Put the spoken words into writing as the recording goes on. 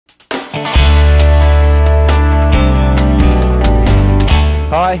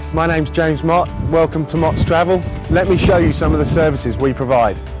Hi, my name's James Mott. Welcome to Motts Travel. Let me show you some of the services we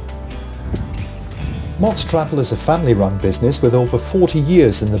provide. Motts Travel is a family-run business with over 40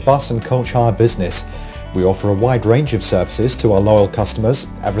 years in the bus and coach hire business. We offer a wide range of services to our loyal customers,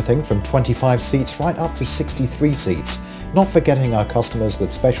 everything from 25 seats right up to 63 seats. Not forgetting our customers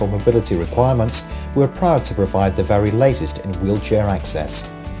with special mobility requirements, we're proud to provide the very latest in wheelchair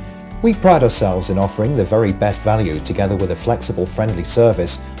access. We pride ourselves in offering the very best value together with a flexible, friendly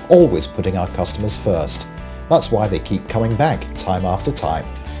service, always putting our customers first. That's why they keep coming back time after time.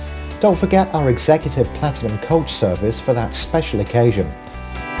 Don't forget our Executive Platinum Coach service for that special occasion.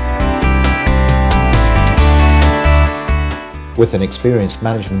 With an experienced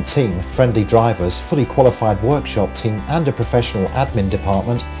management team, friendly drivers, fully qualified workshop team and a professional admin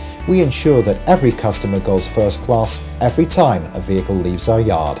department, we ensure that every customer goes first class every time a vehicle leaves our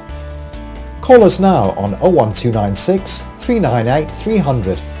yard. Call us now on 01296 398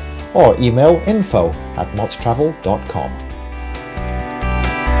 300 or email info@mottstravel.com.